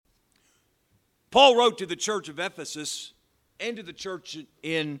Paul wrote to the church of Ephesus and to the church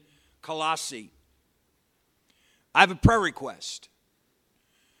in Colossae. I have a prayer request.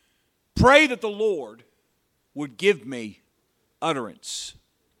 Pray that the Lord would give me utterance.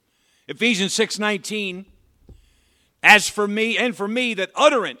 Ephesians 6:19, as for me, that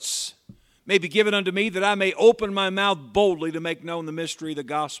utterance may be given unto me, that I may open my mouth boldly to make known the mystery of the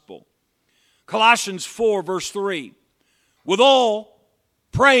gospel. Colossians 4, verse 3, withal,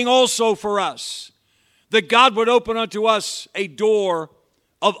 praying also for us, that God would open unto us a door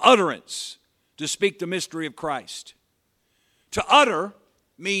of utterance to speak the mystery of Christ. To utter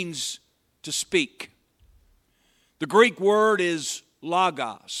means to speak. The Greek word is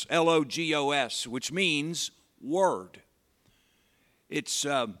logos, L-O-G-O-S, which means word. It's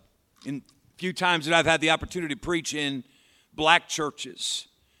in a few times that I've had the opportunity to preach in black churches.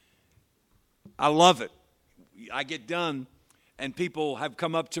 I love it. I get done, and people have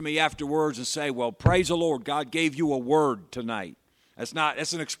come up to me afterwards and say, well, praise the Lord, God gave you a word tonight.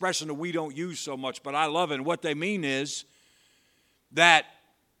 That's an expression that we don't use so much, but I love it. And what they mean is that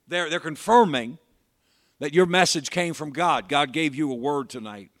they're confirming that your message came from God. God gave you a word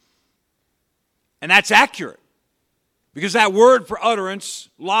tonight. And that's accurate, because that word for utterance,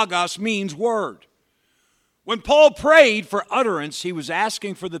 logos, means word. When Paul prayed for utterance, he was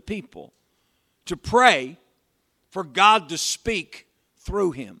asking for the people to pray for God to speak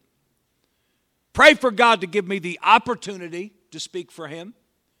through him. Pray for God to give me the opportunity to speak for him,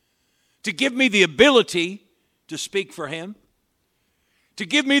 to give me the ability to speak for him, to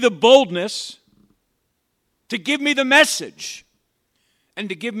give me the boldness, to give me the message, and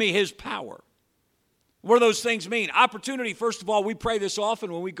to give me his power. What do those things mean? Opportunity, first of all, we pray this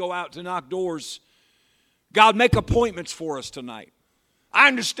often when we go out to knock doors. God, make appointments for us tonight. I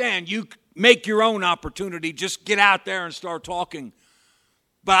understand you make your own opportunity, just get out there and start talking.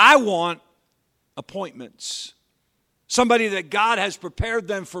 But I want appointments. Somebody that God has prepared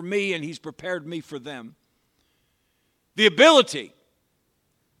them for me, and he's prepared me for them. The ability,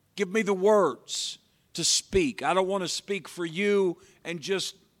 give me the words to speak. I don't want to speak for you and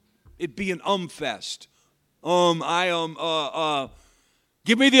just it be an fest. Give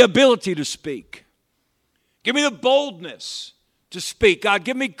me the ability to speak. Give me the boldness to speak. God,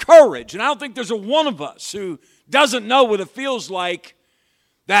 give me courage. And I don't think there's a one of us who doesn't know what it feels like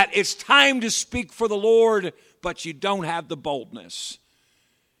that it's time to speak for the Lord, but you don't have the boldness.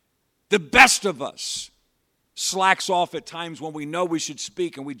 The best of us slacks off at times when we know we should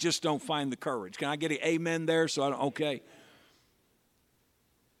speak and we just don't find the courage. Can I get an amen there? Okay.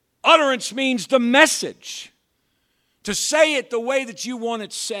 Utterance means the message. To say it the way that you want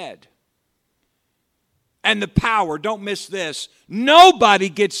it said. And the power, don't miss this. Nobody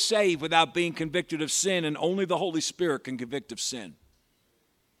gets saved without being convicted of sin, and only the Holy Spirit can convict of sin.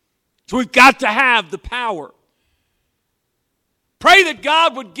 So we've got to have the power. Pray that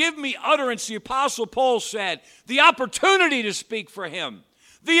God would give me utterance, the Apostle Paul said, the opportunity to speak for him,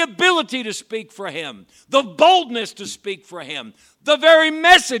 the ability to speak for him, the boldness to speak for him, the very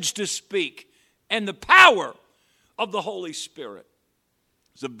message to speak, and the power of the Holy Spirit.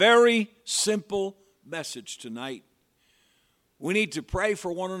 It's a very simple message tonight. We need to pray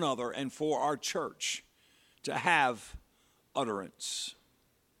for one another and for our church to have utterance.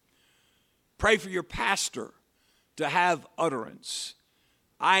 Pray for your pastor to have utterance.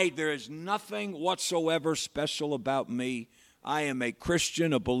 There is nothing whatsoever special about me. I am a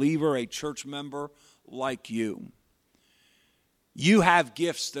Christian, a believer, a church member like you. You have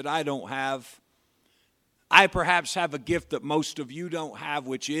gifts that I don't have. I perhaps have a gift that most of you don't have,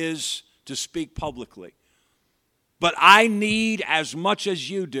 which is to speak publicly. But I need as much as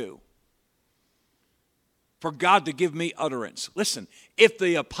you do for God to give me utterance. Listen, if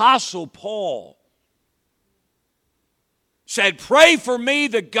the Apostle Paul said, pray for me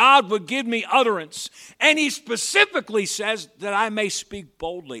that God would give me utterance, and he specifically says that I may speak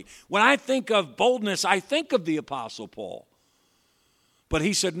boldly. When I think of boldness, I think of the Apostle Paul. But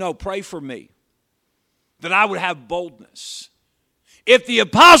he said, no, pray for me that I would have boldness. If the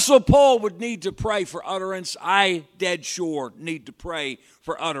Apostle Paul would need to pray for utterance, I dead sure need to pray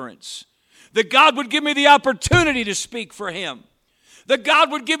for utterance. That God would give me the opportunity to speak for him. That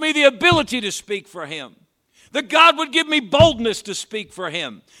God would give me the ability to speak for him. That God would give me boldness to speak for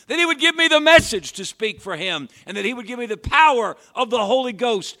him. That he would give me the message to speak for him. And that he would give me the power of the Holy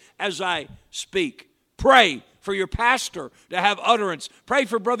Ghost as I speak. Pray for your pastor to have utterance. Pray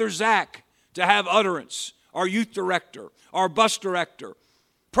for Brother Zach to have utterance. Our youth director, our bus director.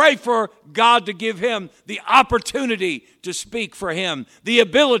 Pray for God to give him the opportunity to speak for him. The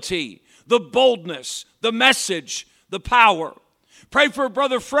ability, the boldness, the message, the power. Pray for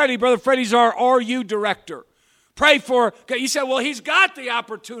Brother Freddie. Brother Freddie's our RU director. Pray for, you said, well, he's got the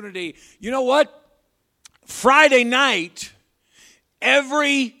opportunity. You know what? Friday night,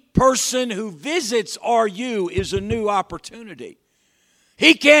 every person who visits RU is a new opportunity.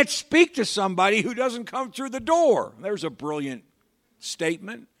 He can't speak to somebody who doesn't come through the door. There's a brilliant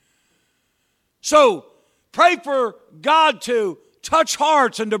statement. So, pray for God to touch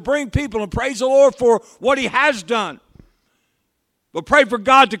hearts and to bring people, and praise the Lord for what He has done. But pray for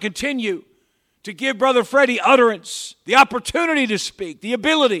God to continue to give Brother Freddie utterance, the opportunity to speak, the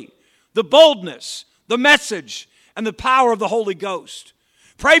ability, the boldness, the message, and the power of the Holy Ghost.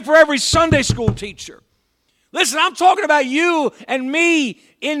 Pray for every Sunday school teacher. Listen, I'm talking about you and me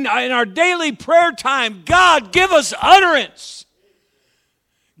in our daily prayer time. God, give us utterance.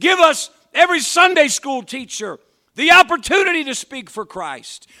 Give us, every Sunday school teacher, the opportunity to speak for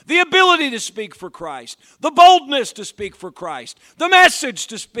Christ, the ability to speak for Christ, the boldness to speak for Christ, the message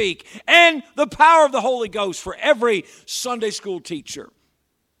to speak, and the power of the Holy Ghost for every Sunday school teacher.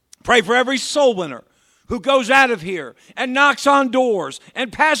 Pray for every soul winner who goes out of here and knocks on doors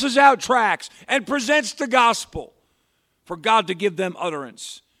and passes out tracts and presents the gospel, for God to give them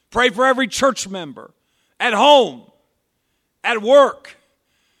utterance. Pray for every church member at home, at work,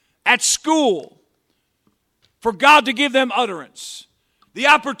 at school, for God to give them utterance, the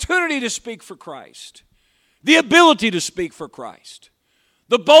opportunity to speak for Christ, the ability to speak for Christ,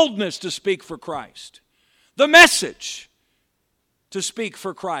 the boldness to speak for Christ, the message to speak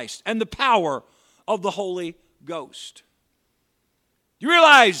for Christ, and the power of the Holy Ghost. You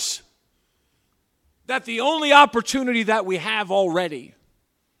realize that the only opportunity that we have already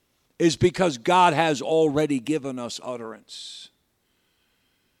is because God has already given us utterance.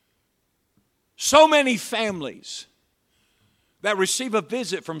 So many families that receive a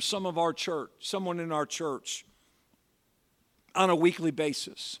visit from someone in our church on a weekly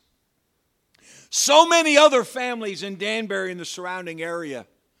basis. So many other families in Danbury and the surrounding area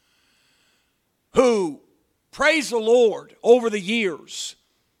who, praise the Lord, over the years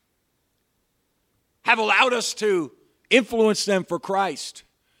have allowed us to influence them for Christ.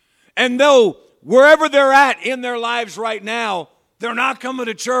 And though wherever they're at in their lives right now, they're not coming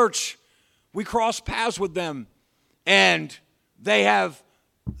to church, we cross paths with them, and they have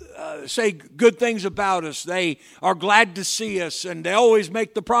say good things about us. They are glad to see us, and they always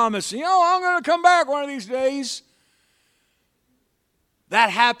make the promise, I'm going to come back one of these days. That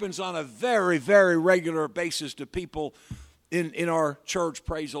happens on a very, very regular basis to people in our church,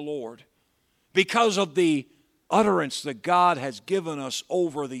 praise the Lord, because of the utterance that God has given us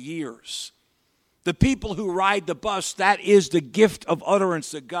over the years. The people who ride the bus, that is the gift of utterance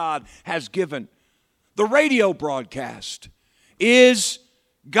that God has given. The radio broadcast is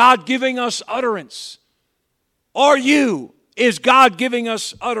God giving us utterance. RU is God giving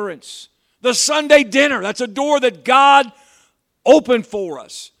us utterance. The Sunday dinner, that's a door that God opened for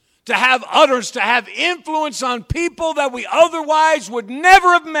us to have utterance, to have influence on people that we otherwise would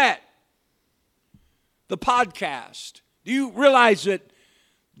never have met. The podcast. Do you realize that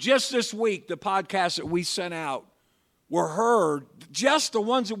just this week, the podcasts that we sent out were heard, just the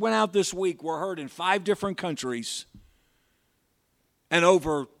ones that went out this week were heard in 5 different countries and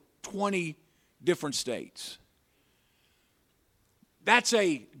over 20 different states. That's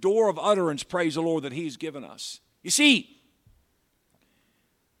a door of utterance, praise the Lord, that He's given us. You see,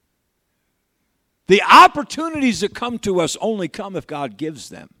 the opportunities that come to us only come if God gives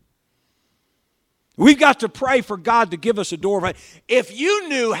them. We've got to pray for God to give us a door. If you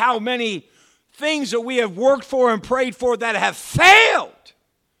knew how many things that we have worked for and prayed for that have failed,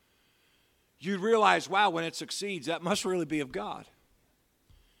 you'd realize, wow, when it succeeds, that must really be of God.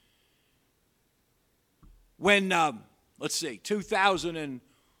 When,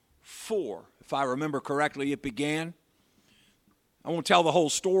 2004, if I remember correctly, it began. I won't tell the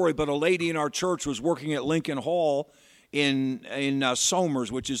whole story, but a lady in our church was working at Lincoln Hall in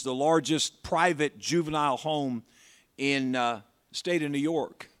Somers, which is the largest private juvenile home in the state of New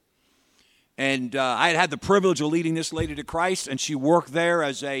York. And I had the privilege of leading this lady to Christ, and she worked there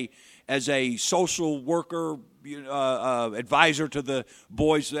as a social worker, advisor to the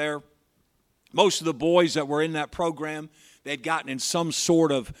boys there. Most of the boys that were in that program, they had gotten in some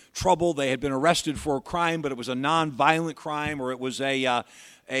sort of trouble. They had been arrested for a crime, but it was a non-violent crime, or it was a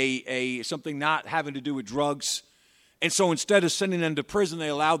something not having to do with drugs. And so instead of sending them to prison, they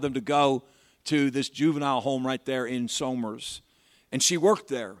allowed them to go to this juvenile home right there in Somers. And she worked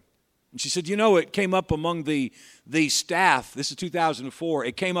there. And she said, it came up among the staff. This is 2004.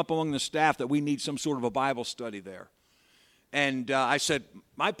 It came up among the staff that we need some sort of a Bible study there. And I said,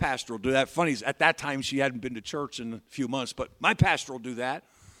 my pastor will do that. Funny, at that time she hadn't been to church in a few months, but my pastor will do that.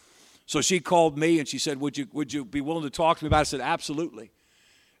 So she called me and she said, would you be willing to talk to me about it? I said, absolutely.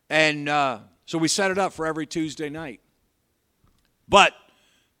 And so we set it up for every Tuesday night. But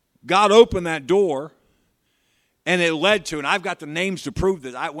God opened that door, and it led to, and I've got the names to prove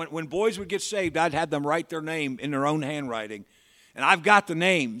this. When boys would get saved, I'd have them write their name in their own handwriting. And I've got the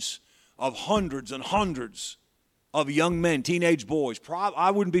names of hundreds and hundreds of young men, teenage boys.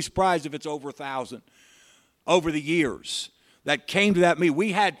 I wouldn't be surprised if it's over 1,000 over the years that came to that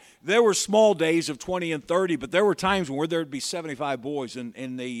meeting. There were small days of 20 and 30, but there were times where there'd be 75 boys, and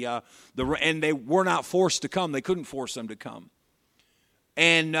they were not forced to come. They couldn't force them to come.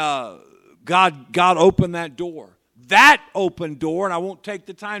 And God opened that door. That open door, and I won't take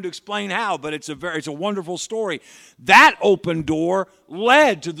the time to explain how, but it's a wonderful story. That open door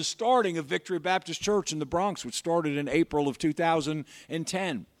led to the starting of Victory Baptist Church in the Bronx, which started in April of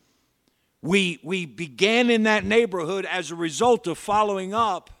 2010. We began in that neighborhood as a result of following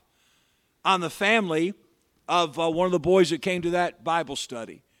up on the family of one of the boys that came to that Bible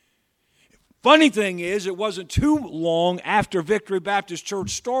study. Funny thing is, it wasn't too long after Victory Baptist Church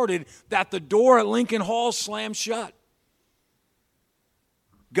started that the door at Lincoln Hall slammed shut.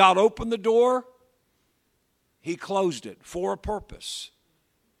 God opened the door, He closed it for a purpose.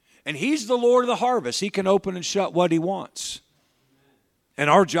 And He's the Lord of the harvest. He can open and shut what He wants.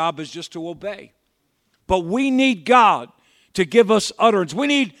 And our job is just to obey. But we need God to give us utterance. We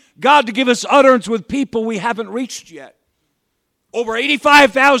need God to give us utterance with people we haven't reached yet. Over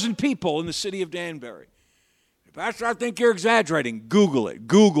 85,000 people in the city of Danbury. Pastor, I think you're exaggerating. Google it.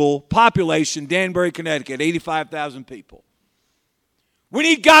 Google population, Danbury, Connecticut, 85,000 people. We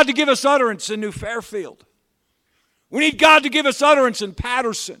need God to give us utterance in New Fairfield. We need God to give us utterance in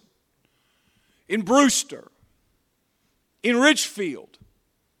Patterson, in Brewster, in Richfield,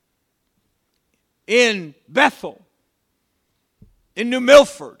 in Bethel, in New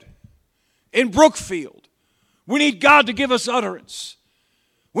Milford, in Brookfield. We need God to give us utterance.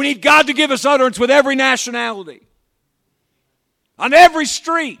 We need God to give us utterance with every nationality. On every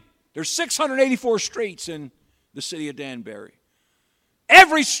street. There's 684 streets in the city of Danbury.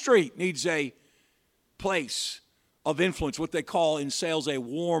 Every street needs a place of influence, what they call in sales a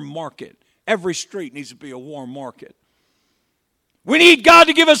warm market. Every street needs to be a warm market. We need God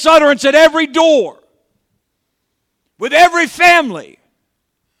to give us utterance at every door, with every family.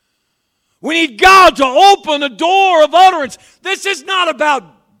 We need God to open a door of utterance. This is not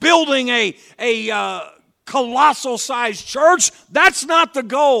about building a colossal-sized church. That's not the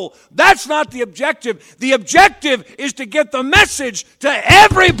goal. That's not the objective. The objective is to get the message to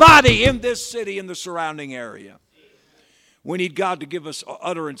everybody in this city and the surrounding area. We need God to give us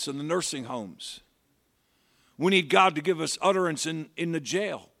utterance in the nursing homes. We need God to give us utterance in the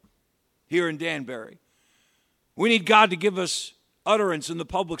jail here in Danbury. We need God to give us utterance in the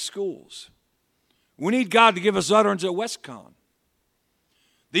public schools. We need God to give us utterance at WestCon.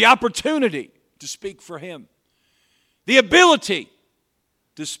 The opportunity to speak for Him. The ability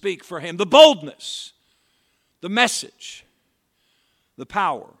to speak for Him. The boldness. The message. The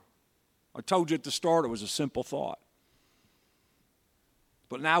power. I told you at the start it was a simple thought.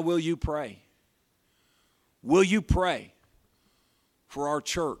 But now will you pray? Will you pray for our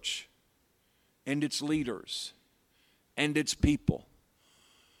church and its leaders and its people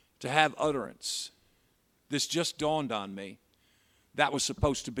to have utterance? This just dawned on me. That was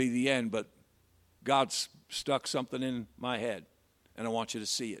supposed to be the end, but God's stuck something in my head, and I want you to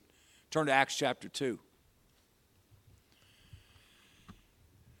see it. Turn to Acts chapter 2.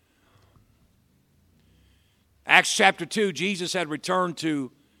 Acts chapter 2, Jesus had returned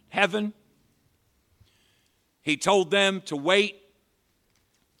to heaven. He told them to wait.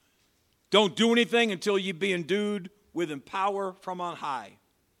 Don't do anything until you be endued with power from on high.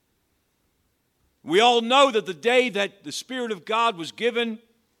 We all know that the day that the Spirit of God was given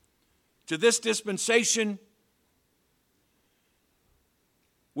to this dispensation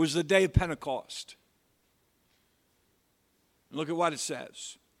was the day of Pentecost. Look at what it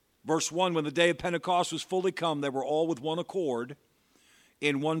says. Verse 1, when the day of Pentecost was fully come, they were all with one accord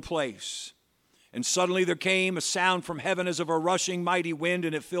in one place. And suddenly there came a sound from heaven as of a rushing mighty wind,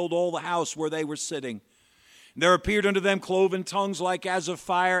 and it filled all the house where they were sitting. And there appeared unto them cloven tongues like as of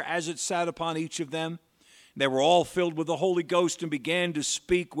fire, as it sat upon each of them. They were all filled with the Holy Ghost and began to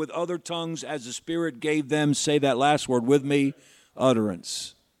speak with other tongues as the Spirit gave them, say that last word with me,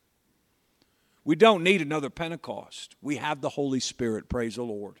 utterance. We don't need another Pentecost. We have the Holy Spirit, praise the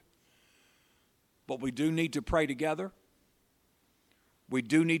Lord. But we do need to pray together. We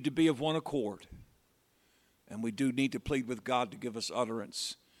do need to be of one accord. And we do need to plead with God to give us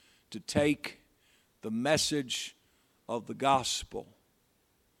utterance to take the message of the gospel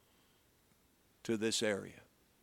to this area.